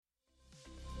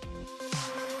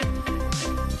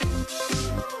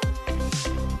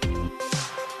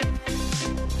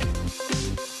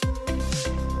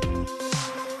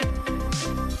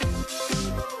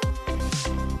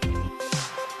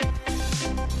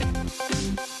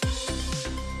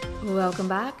Welcome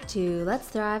back to Let's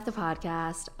Thrive the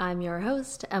podcast. I'm your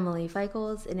host, Emily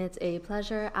Feichels, and it's a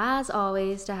pleasure, as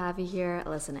always, to have you here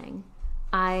listening.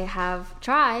 I have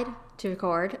tried to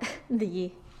record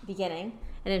the beginning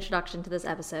and introduction to this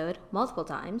episode multiple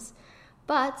times,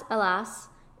 but alas,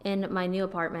 in my new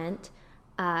apartment,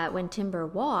 when Timber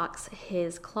walks,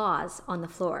 his claws on the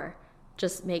floor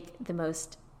just make the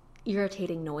most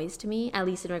irritating noise to me, at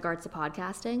least in regards to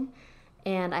podcasting,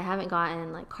 and I haven't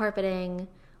gotten carpeting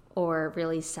or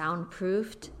really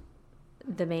soundproofed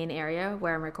the main area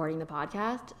where I'm recording the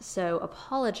podcast. So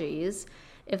apologies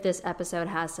if this episode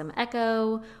has some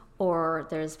echo or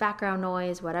there's background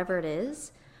noise, whatever it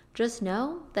is. Just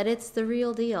know that it's the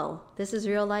real deal. This is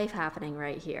real life happening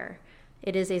right here.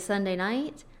 It is a Sunday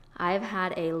night. I've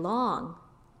had a long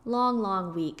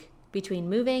week between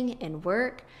moving and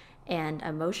work and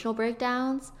emotional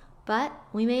breakdowns, but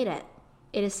we made it.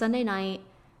 It is Sunday night.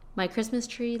 My Christmas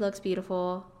tree looks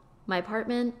beautiful. My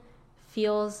apartment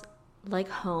feels like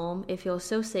home. It feels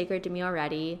so sacred to me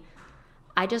already.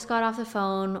 I just got off the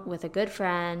phone with a good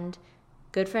friend.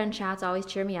 Good friend chats always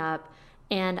cheer me up.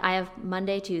 And I have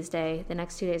Monday, Tuesday, the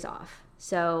next 2 days off.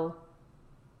 So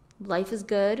life is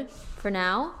good for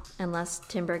now, unless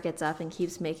Timber gets up and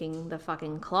keeps making the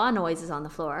fucking claw noises on the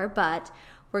floor. But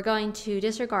we're going to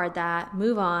disregard that,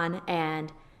 move on,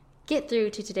 and get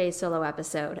through to today's solo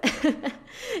episode.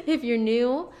 If you're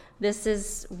new, this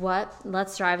is what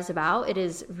Let's Thrive is about. It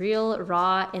is real,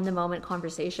 raw, in-the-moment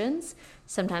conversations,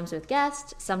 sometimes with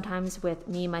guests, sometimes with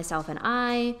me, myself, and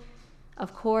I.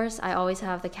 Of course, I always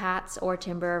have the cats or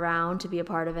Timber around to be a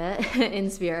part of it in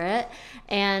spirit.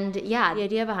 And yeah, the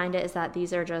idea behind it is that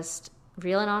these are just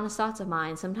real and honest thoughts of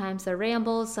mine. Sometimes they're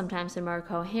rambles, sometimes they're more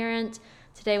coherent.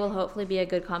 Today will hopefully be a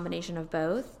good combination of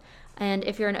both. And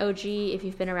if you're an OG, if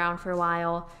you've been around for a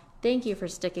while, thank you for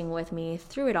sticking with me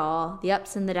through it all. The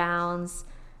ups and the downs,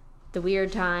 the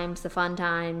weird times, the fun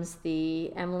times,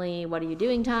 the Emily, what are you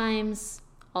doing times,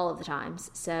 all of the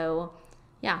times. So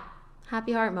yeah,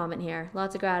 happy heart moment here.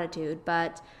 Lots of gratitude.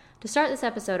 But to start this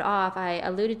episode off, I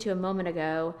alluded to a moment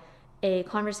ago a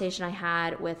conversation I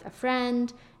had with a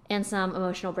friend and some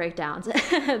emotional breakdowns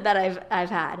that I've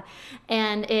had.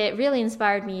 And it really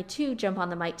inspired me to jump on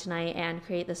the mic tonight and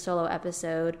create the solo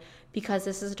episode because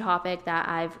this is a topic that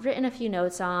I've written a few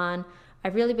notes on,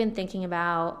 I've really been thinking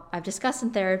about, I've discussed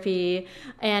in therapy,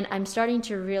 and I'm starting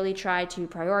to really try to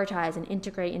prioritize and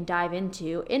integrate and dive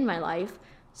into in my life.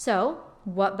 So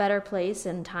what better place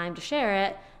and time to share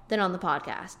it than on the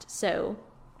podcast? So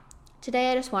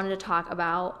today I just wanted to talk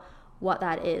about what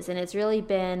that is. And it's really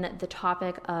been the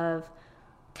topic of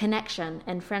connection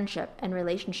and friendship and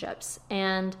relationships.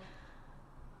 And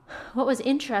what was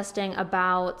interesting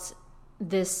about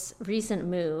this recent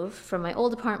move from my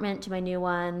old apartment to my new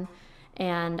one,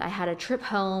 and I had a trip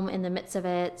home in the midst of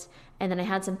it, and then I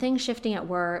had some things shifting at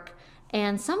work,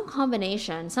 and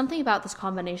something about this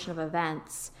combination of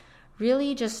events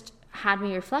really just had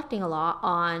me reflecting a lot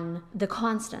on the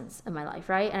constants in my life,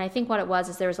 right? And I think what it was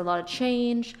is there was a lot of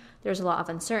change, there's a lot of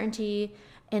uncertainty.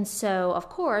 And so, of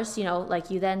course,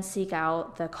 you then seek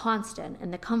out the constant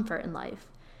and the comfort in life.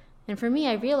 And for me,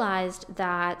 I realized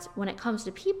that when it comes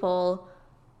to people,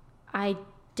 I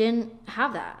didn't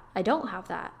have that. I don't have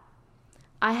that.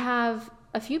 I have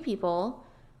a few people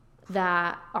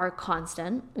that are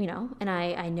constant, and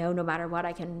I know no matter what,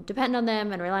 I can depend on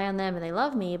them and rely on them and they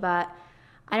love me, but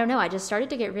I don't know, I just started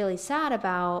to get really sad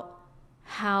about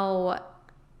how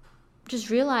just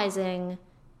realizing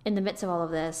in the midst of all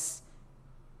of this,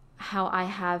 how I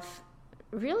have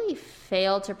really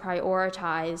failed to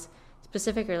prioritize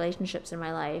specific relationships in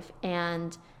my life.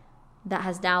 And that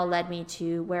has now led me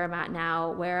to where I'm at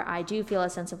now, where I do feel a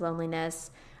sense of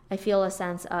loneliness. I feel a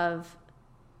sense of,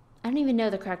 I don't even know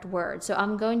the correct word. So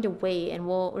I'm going to wait and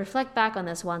we'll reflect back on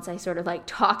this once I sort of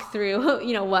talk through,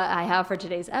 what I have for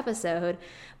today's episode.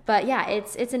 But yeah,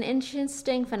 it's an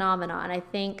interesting phenomenon. I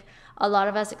think a lot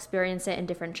of us experience it in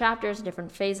different chapters,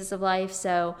 different phases of life.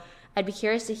 So I'd be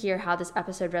curious to hear how this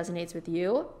episode resonates with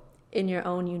you in your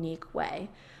own unique way.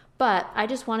 But I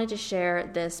just wanted to share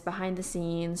this behind the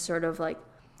scenes sort of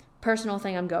personal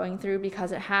thing I'm going through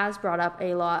because it has brought up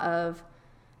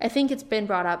I think it's been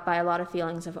brought up by a lot of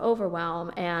feelings of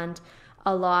overwhelm and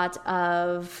a lot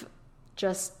of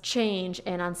just change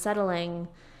and unsettling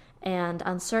and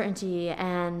uncertainty.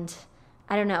 And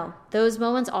I don't know, those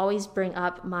moments always bring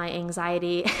up my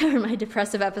anxiety or my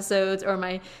depressive episodes or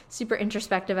my super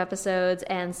introspective episodes.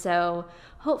 And so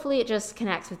hopefully it just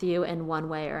connects with you in one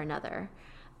way or another.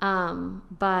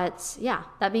 But yeah,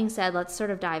 that being said, let's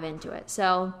sort of dive into it.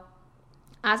 So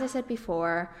as I said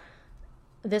before,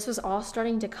 this was all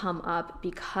starting to come up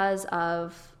because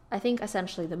of I think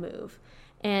essentially the move.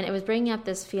 And it was bringing up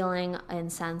this feeling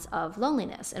and sense of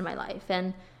loneliness in my life.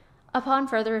 And upon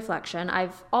further reflection,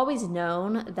 I've always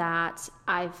known that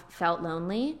I've felt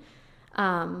lonely.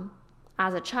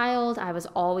 As a child, I was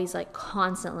always like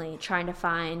constantly trying to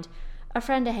find a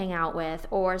friend to hang out with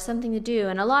or something to do.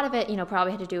 And a lot of it,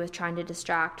 probably had to do with trying to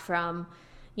distract from,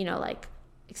 like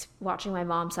watching my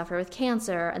mom suffer with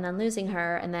cancer and then losing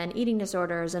her and then eating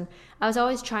disorders. And I was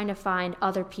always trying to find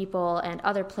other people and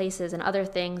other places and other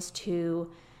things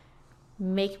to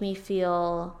make me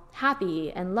feel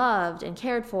happy and loved and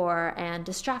cared for and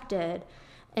distracted.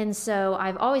 And so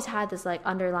I've always had this like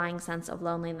underlying sense of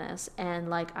loneliness and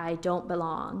like I don't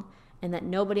belong and that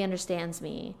nobody understands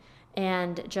me.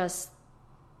 And just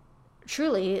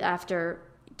truly, after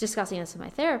discussing this with my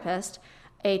therapist,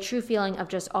 a true feeling of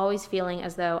just always feeling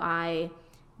as though I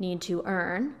need to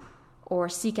earn or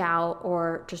seek out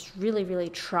or just really, really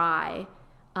try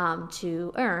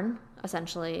to earn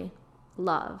essentially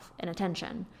love and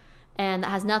attention. And that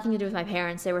has nothing to do with my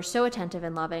parents. They were so attentive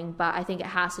and loving, but I think it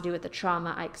has to do with the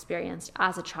trauma I experienced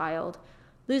as a child,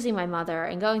 losing my mother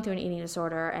and going through an eating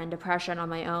disorder and depression on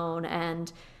my own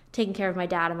and taking care of my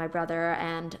dad and my brother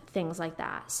and things like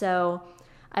that. So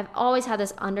I've always had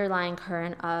this underlying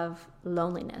current of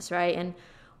loneliness, right? And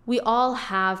we all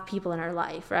have people in our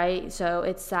life, right? So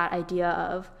it's that idea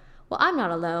of, well, I'm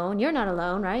not alone. You're not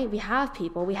alone, right? We have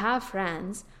people, we have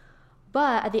friends.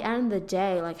 But at the end of the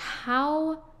day, like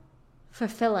how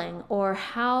fulfilling or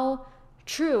how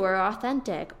true or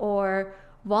authentic or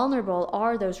vulnerable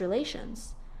are those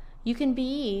relations? You can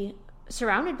be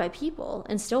surrounded by people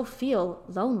and still feel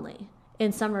lonely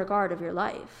in some regard of your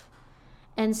life.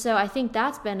 And so I think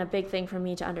that's been a big thing for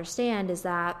me to understand is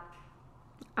that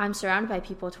I'm surrounded by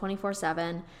people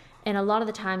 24/7. And a lot of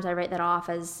the times I write that off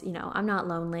as, I'm not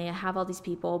lonely. I have all these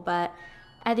people. But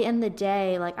at the end of the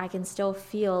day, like I can still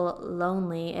feel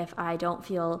lonely if I don't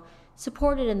feel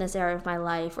supported in this area of my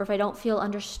life, or if I don't feel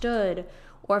understood,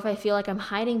 or if I feel like I'm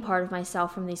hiding part of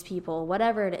myself from these people,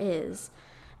 whatever it is.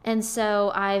 And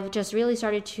so I've just really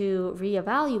started to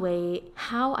reevaluate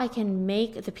how I can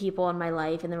make the people in my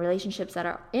life and the relationships that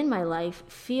are in my life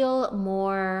feel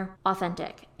more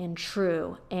authentic and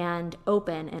true and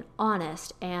open and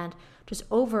honest and just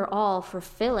overall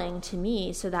fulfilling to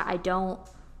me so that I don't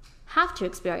have to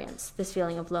experience this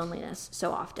feeling of loneliness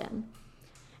so often.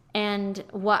 And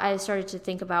what I started to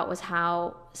think about was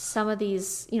how some of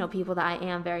these, people that I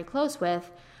am very close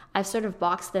with, I've sort of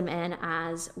boxed them in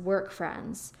as work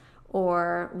friends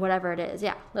or whatever it is.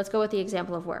 Yeah, let's go with the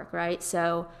example of work, right?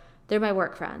 So they're my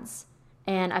work friends.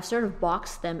 And I've sort of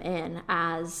boxed them in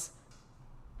as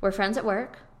we're friends at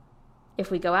work.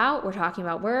 If we go out, we're talking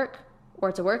about work or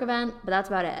it's a work event, but that's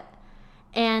about it.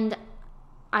 And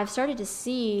I've started to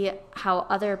see how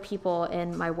other people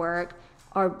in my work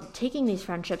are taking these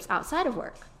friendships outside of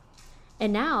work.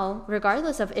 And now,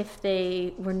 regardless of if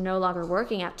they were no longer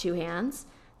working at Two Hands,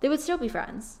 they would still be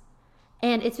friends.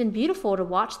 And it's been beautiful to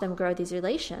watch them grow these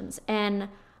relations. And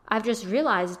I've just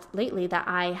realized lately that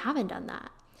I haven't done that.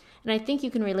 And I think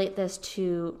you can relate this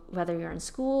to whether you're in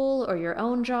school or your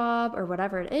own job or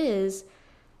whatever it is.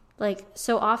 Like,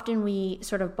 so often we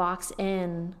sort of box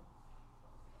in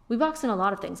a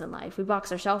lot of things in life. We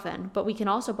box ourselves in, but we can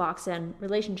also box in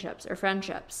relationships or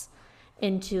friendships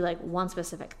into like one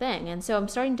specific thing. And so I'm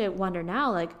starting to wonder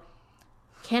now, like,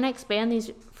 can I expand these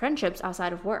friendships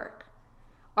outside of work?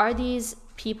 Are these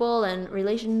people and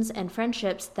relations and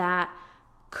friendships that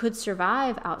could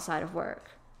survive outside of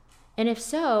work? And if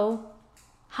so,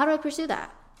 how do I pursue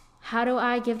that? How do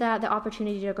I give that the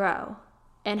opportunity to grow?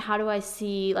 And how do I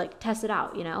test it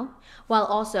out, while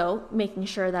also making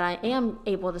sure that I am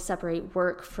able to separate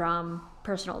work from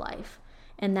personal life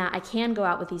and that I can go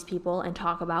out with these people and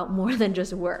talk about more than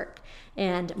just work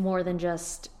and more than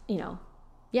just,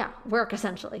 work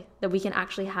essentially, that we can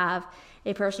actually have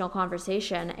a personal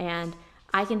conversation and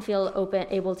I can feel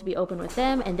able to be open with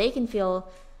them and they can feel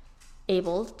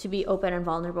able to be open and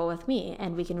vulnerable with me.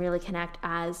 And we can really connect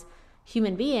as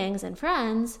human beings and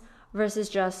friends versus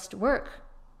just work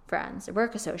friends,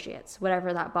 work associates,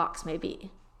 whatever that box may be.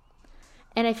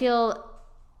 And I feel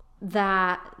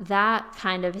that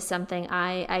kind of is something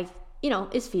I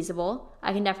is feasible.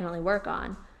 I can definitely work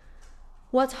on.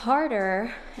 What's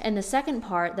harder, and the second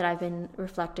part that I've been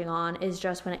reflecting on, is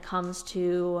just when it comes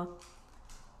to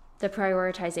the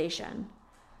prioritization.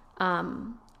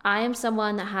 I am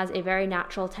someone that has a very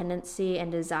natural tendency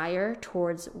and desire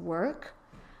towards work.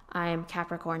 I'm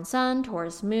Capricorn Sun,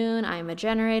 Taurus Moon. I'm a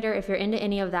generator. If you're into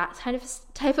any of that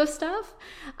type of stuff,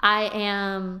 I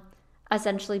am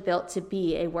essentially built to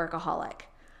be a workaholic.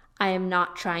 I am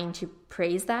not trying to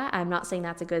praise that. I'm not saying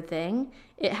that's a good thing.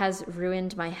 It has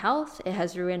ruined my health. It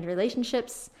has ruined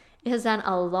relationships. It has done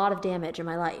a lot of damage in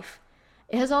my life.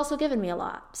 It has also given me a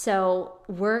lot. So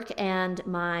work and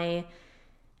my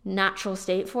natural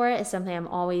state for it is something I'm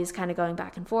always kind of going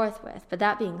back and forth with. But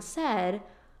that being said,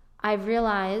 I've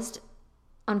realized,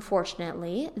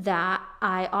 unfortunately, that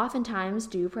I oftentimes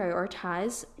do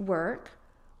prioritize work,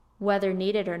 whether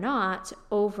needed or not,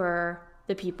 over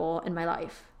the people in my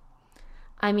life.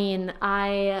 I mean,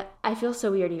 I feel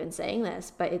so weird even saying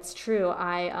this, but it's true.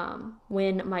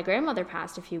 When my grandmother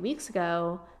passed a few weeks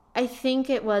ago, I think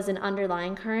it was an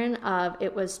underlying current of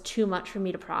it was too much for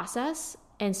me to process.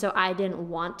 And so I didn't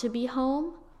want to be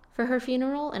home for her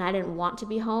funeral, and I didn't want to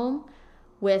be home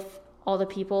with all the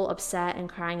people upset and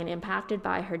crying and impacted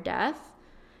by her death.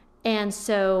 And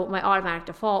so my automatic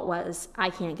default was,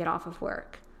 I can't get off of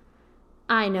work.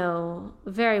 I know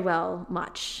very well,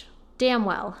 damn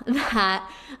well, that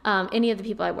any of the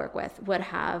people I work with would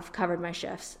have covered my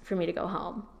shifts for me to go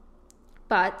home.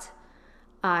 But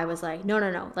I was like,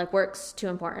 no, like work's too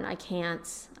important. I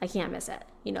can't miss it.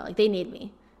 You know, like they need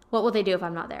me. What will they do if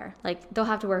I'm not there? Like they'll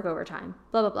have to work overtime,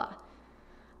 blah, blah,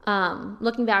 blah.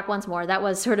 Looking back once more, that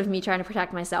was sort of me trying to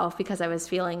protect myself because I was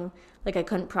feeling like I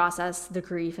couldn't process the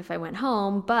grief if I went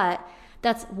home. But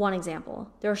that's one example.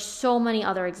 There are so many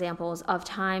other examples of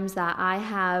times that I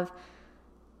have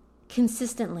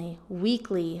consistently,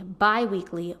 weekly,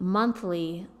 bi-weekly,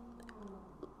 monthly,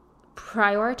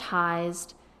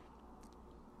 prioritized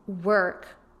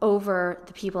work over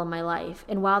the people in my life.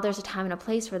 And while there's a time and a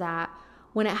place for that,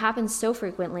 when it happens so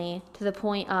frequently to the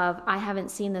point of I haven't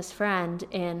seen this friend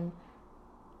in,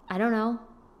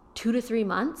 2 to 3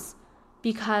 months,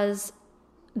 because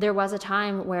there was a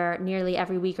time where nearly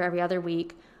every week or every other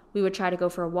week we would try to go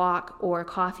for a walk or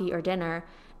coffee or dinner,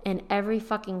 and every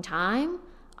fucking time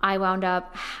I wound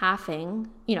up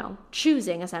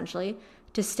choosing essentially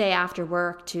to stay after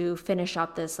work to finish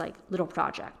up this like little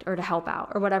project or to help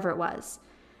out or whatever it was.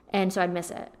 And so I'd miss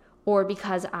it. Or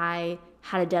because I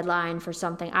had a deadline for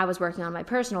something I was working on in my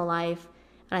personal life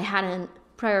and I hadn't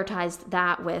prioritized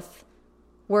that with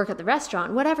work at the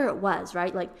restaurant, whatever it was,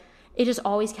 right? Like it just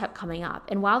always kept coming up.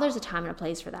 And while there's a time and a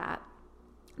place for that,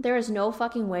 there is no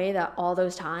fucking way that all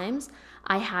those times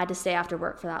I had to stay after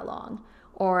work for that long,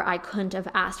 or I couldn't have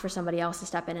asked for somebody else to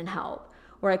step in and help,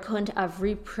 or I couldn't have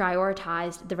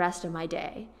reprioritized the rest of my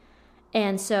day.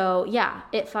 And so, yeah,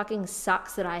 it fucking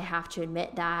sucks that I have to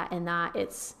admit that and that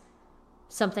it's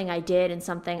something I did and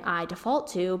something I default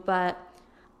to, but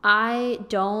I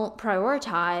don't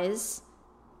prioritize,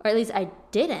 or at least I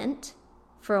didn't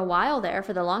for a while there,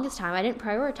 for the longest time, I didn't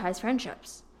prioritize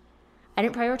friendships. I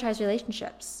didn't prioritize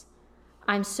relationships.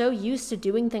 I'm so used to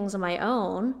doing things on my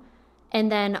own and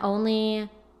then only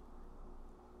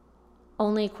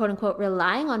quote unquote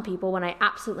relying on people when I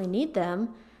absolutely need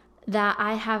them, that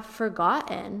I have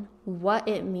forgotten what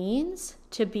it means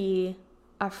to be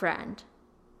a friend,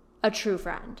 a true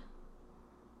friend.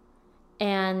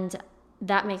 And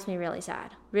that makes me really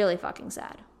sad, really fucking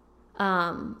sad.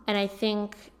 And I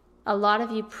think a lot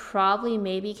of you probably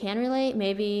maybe can relate,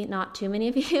 maybe not too many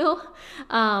of you.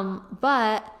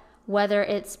 But whether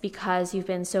it's because you've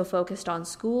been so focused on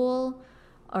school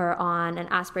or on an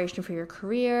aspiration for your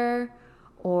career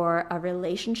or a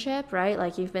relationship, right?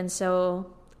 Like you've been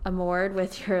so enamored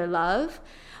with your love,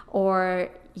 or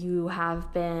you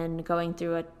have been going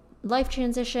through a life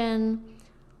transition,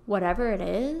 whatever it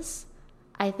is,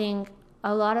 I think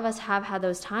a lot of us have had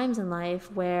those times in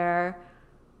life where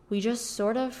we just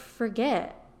sort of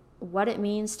forget what it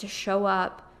means to show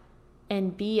up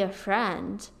and be a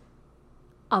friend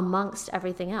amongst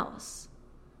everything else.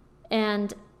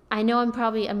 And I know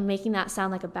I'm making that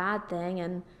sound like a bad thing.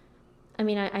 And I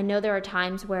mean, I know there are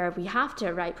times where we have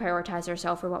to, right, prioritize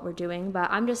ourselves for what we're doing.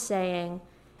 But I'm just saying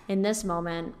in this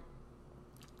moment,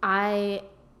 I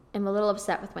am a little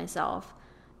upset with myself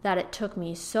that it took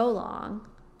me so long,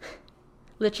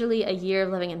 literally a year of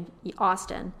living in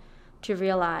Austin, to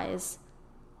realize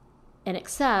and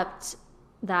accept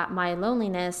that my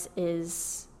loneliness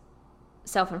is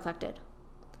self-inflicted.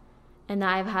 And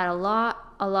that I've had a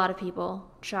lot of people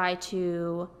try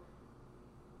to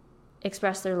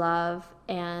express their love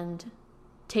and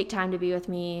take time to be with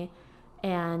me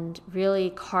and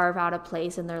really carve out a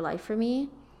place in their life for me.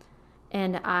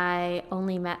 And I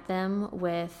only met them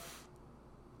with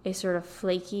a sort of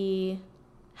flaky,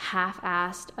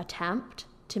 half-assed attempt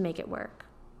to make it work.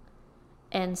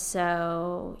 And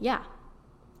so, yeah,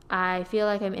 I feel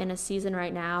like I'm in a season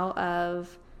right now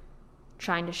of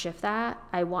trying to shift that.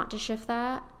 I want to shift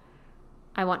that.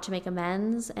 I want to make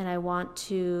amends, and I want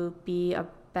to be a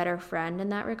better friend in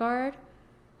that regard.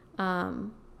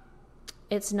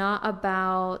 It's not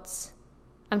about,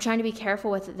 I'm trying to be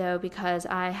careful with it though, because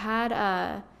I had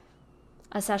a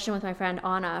session with my friend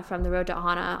Anna from The Road to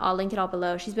Anna. I'll link it all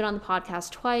below. She's been on the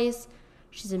podcast twice.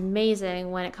 She's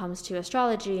amazing when it comes to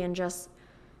astrology and just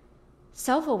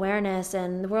self-awareness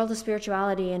and the world of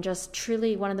spirituality, and just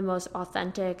truly one of the most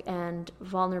authentic and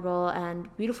vulnerable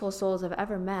and beautiful souls I've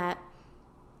ever met.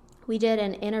 We did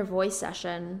an inner voice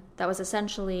session that was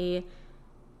essentially,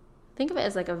 think of it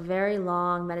as like a very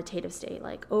long meditative state,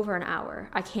 like over an hour.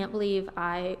 I can't believe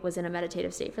I was in a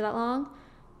meditative state for that long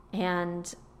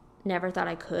and never thought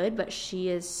I could, but she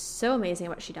is so amazing at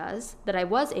what she does that I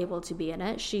was able to be in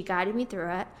it. She guided me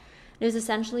through it. It was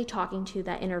essentially talking to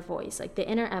that inner voice, like the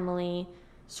inner Emily,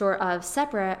 sort of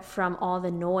separate from all the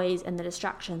noise and the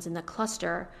distractions and the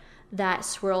cluster that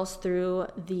swirls through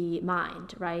the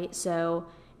mind, right? So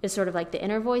it's sort of like the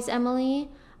inner voice Emily,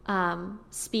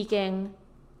 speaking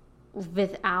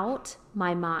without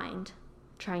my mind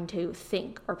trying to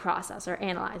think or process or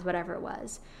analyze whatever it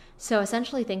was. So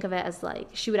essentially think of it as like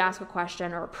she would ask a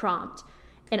question or a prompt,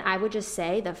 and I would just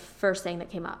say the first thing that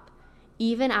came up,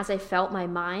 even as I felt my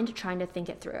mind trying to think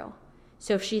it through.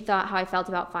 So if she thought how I felt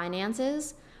about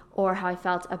finances or how I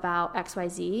felt about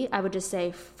XYZ, I would just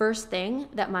say first thing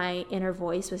that my inner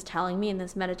voice was telling me in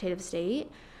this meditative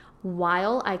state,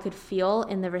 while I could feel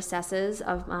in the recesses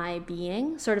of my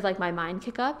being, sort of like my mind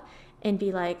kick up and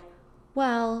be like,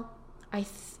 well,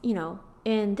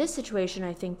 in this situation,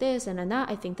 I think this, and in that,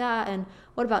 I think that, and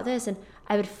what about this? And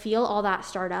I would feel all that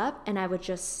start up, and I would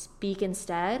just speak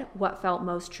instead what felt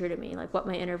most true to me, like what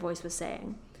my inner voice was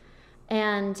saying.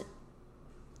 And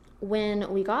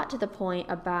when we got to the point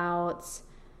about,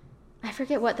 I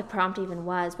forget what the prompt even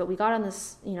was, but we got on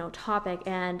this, topic,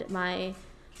 and my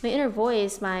inner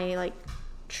voice, my like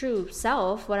true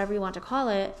self, whatever you want to call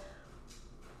it,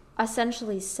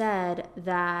 essentially said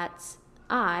that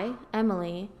I,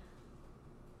 Emily,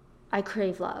 I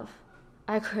crave love.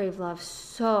 I crave love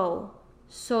so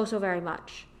very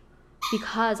much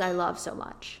because I love so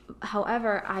much.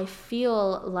 However, I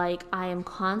feel like I am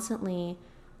constantly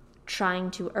trying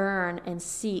to earn and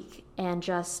seek and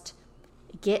just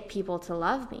get people to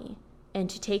love me and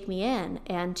to take me in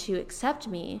and to accept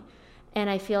me. And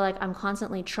I feel like I'm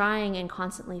constantly trying and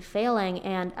constantly failing.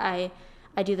 And I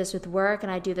do this with work,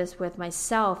 and I do this with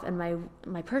myself and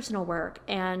my personal work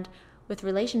and with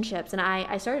relationships. And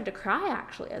I started to cry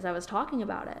actually as I was talking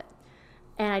about it.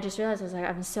 And I just realized, I was like,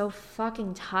 I'm so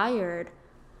fucking tired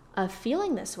of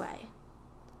feeling this way.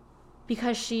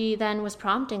 Because she then was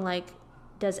prompting like,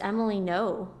 does Emily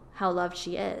know how loved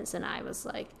she is? And I was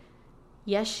like,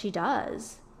 yes, she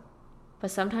does.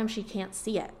 But sometimes she can't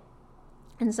see it.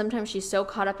 And sometimes she's so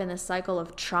caught up in this cycle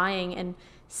of trying and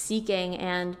seeking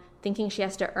and thinking she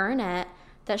has to earn it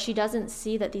that she doesn't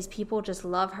see that these people just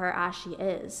love her as she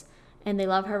is. And they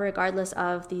love her regardless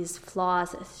of these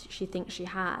flaws that she thinks she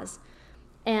has.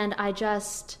 And I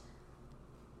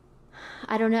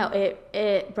don't know,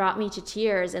 it brought me to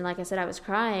tears. And like I said, I was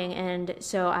crying. And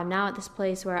so I'm now at this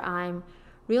place where I'm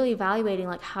really evaluating,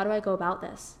 like, how do I go about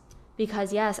this?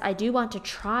 Because yes, I do want to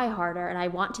try harder and I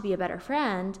want to be a better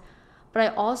friend, but I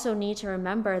also need to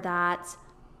remember that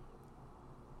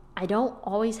I don't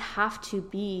always have to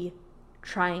be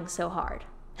trying so hard.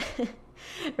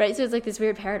 Right? So it's like this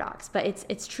weird paradox, but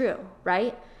it's true,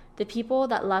 right? The people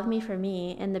that love me for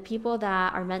me and the people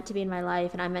that are meant to be in my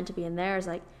life and I'm meant to be in theirs,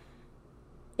 like,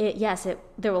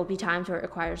 there will be times where it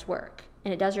requires work,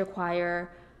 and it does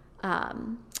require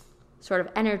sort of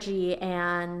energy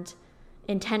and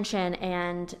intention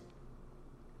and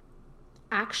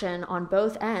action on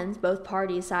both ends, both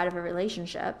parties' side of a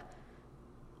relationship.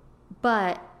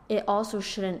 But it also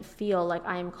shouldn't feel like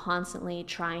I'm constantly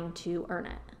trying to earn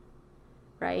it,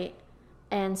 right?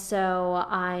 And so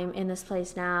I'm in this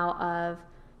place now of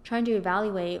trying to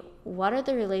evaluate what are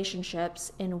the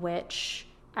relationships in which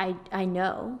I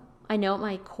know at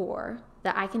my core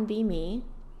that I can be me,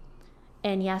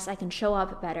 and yes, I can show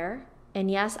up better,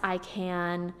 and yes, I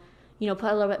can, put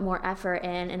a little bit more effort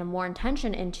in and a more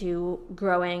intention into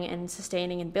growing and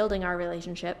sustaining and building our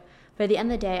relationship. But at the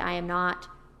end of the day, I am not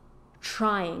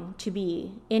trying to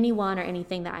be anyone or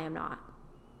anything that I am not.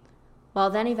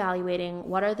 While then evaluating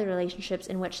what are the relationships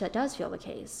in which that does feel the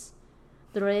case.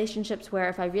 The relationships where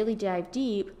if I really dive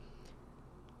deep,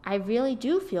 I really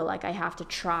do feel like I have to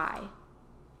try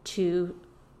to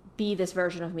be this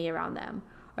version of me around them.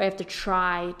 Or I have to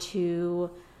try to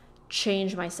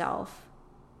change myself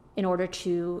in order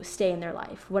to stay in their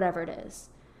life, whatever it is.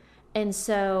 And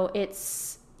so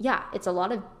it's a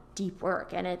lot of deep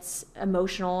work, and it's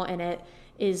emotional, and it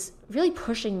is really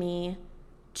pushing me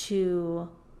to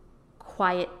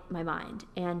quiet my mind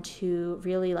and to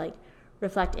really like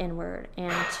reflect inward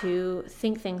and to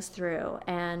think things through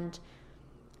and,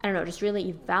 I don't know, just really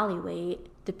evaluate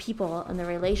the people and the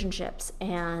relationships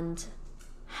and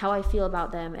how I feel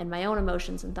about them and my own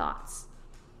emotions and thoughts.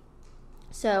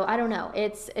 So I don't know,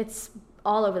 it's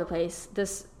all over the place.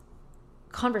 This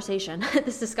conversation,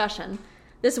 this discussion,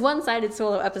 this one-sided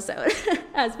solo episode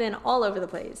has been all over the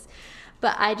place.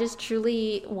 But I just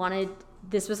truly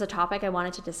this was a topic I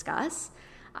wanted to discuss.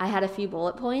 I had a few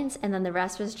bullet points, and then the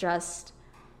rest was just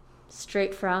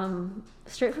straight from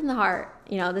the heart.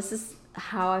 You know, this is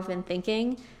how I've been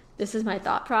thinking. This is my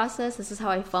thought process. This is how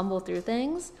I fumble through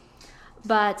things.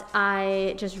 But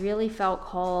I just really felt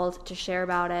called to share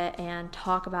about it and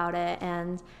talk about it.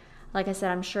 And like I said,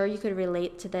 I'm sure you could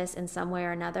relate to this in some way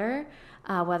or another,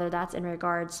 whether that's in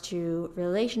regards to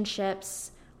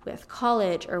relationships with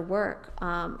college or work,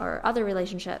 or other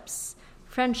relationships,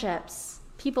 friendships,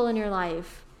 people in your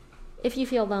life. If you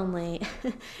feel lonely,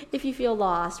 if you feel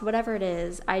lost, whatever it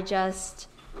is, I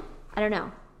don't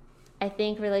know. I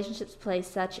think relationships play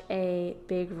such a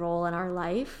big role in our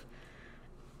life,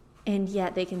 and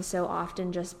yet they can so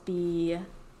often just be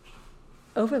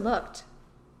overlooked.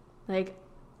 Like,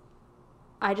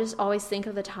 I just always think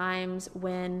of the times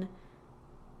when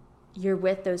you're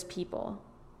with those people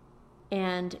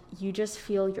and you just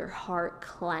feel your heart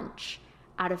clench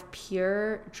out of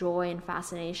pure joy and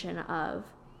fascination of,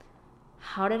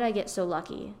 how did I get so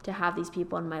lucky to have these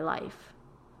people in my life?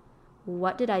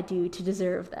 What did I do to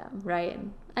deserve them, right?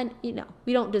 And you know,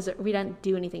 we don't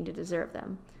do anything to deserve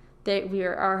them.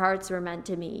 Our hearts were meant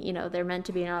to be, you know, they're meant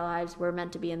to be in our lives, we're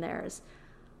meant to be in theirs.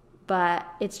 But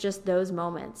it's just those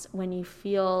moments when you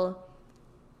feel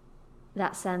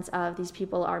that sense of, these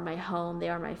people are my home, they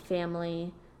are my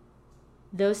family.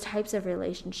 Those types of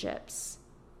relationships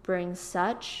bring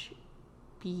such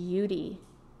beauty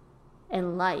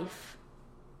and life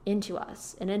into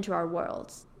us and into our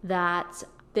worlds that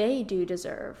they do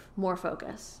deserve more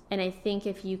focus. And I think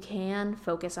if you can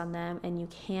focus on them and you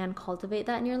can cultivate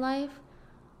that in your life,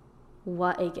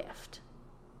 what a gift.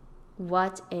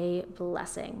 What a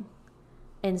blessing.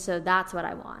 And so that's what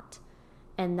I want.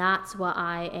 And that's what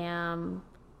I am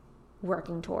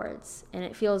working towards. And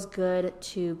it feels good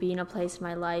to be in a place in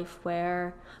my life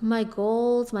where my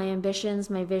goals, my ambitions,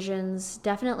 my visions,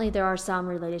 definitely there are some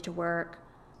related to work,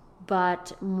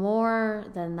 but more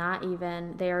than that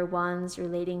even, they are ones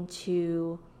relating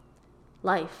to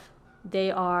life.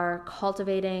 They are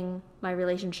cultivating my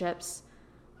relationships.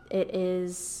 It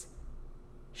is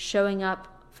showing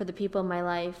up for the people in my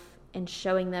life and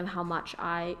showing them how much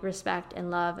I respect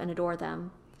and love and adore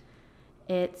them.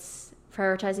 It's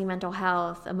prioritizing mental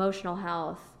health, emotional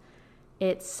health.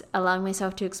 It's allowing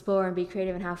myself to explore and be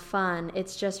creative and have fun.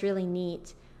 It's just really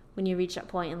neat when you reach that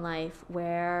point in life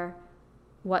where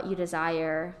what you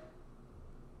desire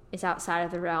is outside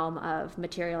of the realm of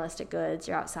materialistic goods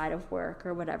or outside of work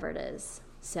or whatever it is.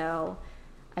 So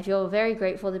I feel very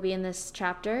grateful to be in this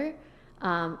chapter,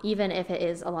 even if it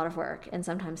is a lot of work and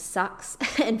sometimes sucks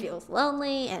and feels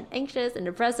lonely and anxious and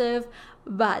depressive,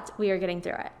 but we are getting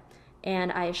through it.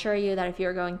 And I assure you that if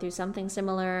you're going through something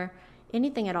similar,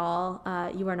 anything at all,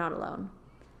 you are not alone.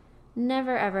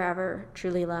 Never, ever, ever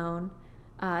truly alone.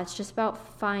 It's just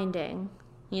about finding,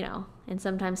 and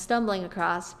sometimes stumbling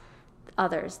across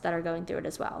others that are going through it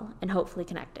as well, and hopefully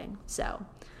connecting. So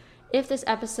if this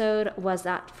episode was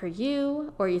that for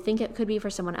you, or you think it could be for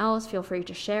someone else, feel free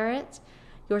to share it.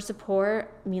 Your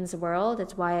support means the world.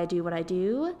 It's why I do what I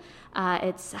do.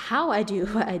 It's how I do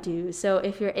what I do. So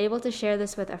if you're able to share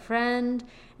this with a friend,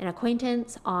 an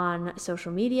acquaintance on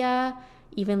social media,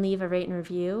 even leave a rate and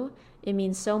review, it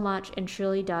means so much and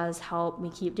truly does help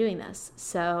me keep doing this.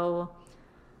 So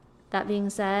that being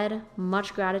said,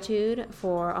 much gratitude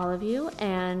for all of you,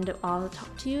 and I'll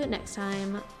talk to you next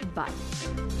time. Bye.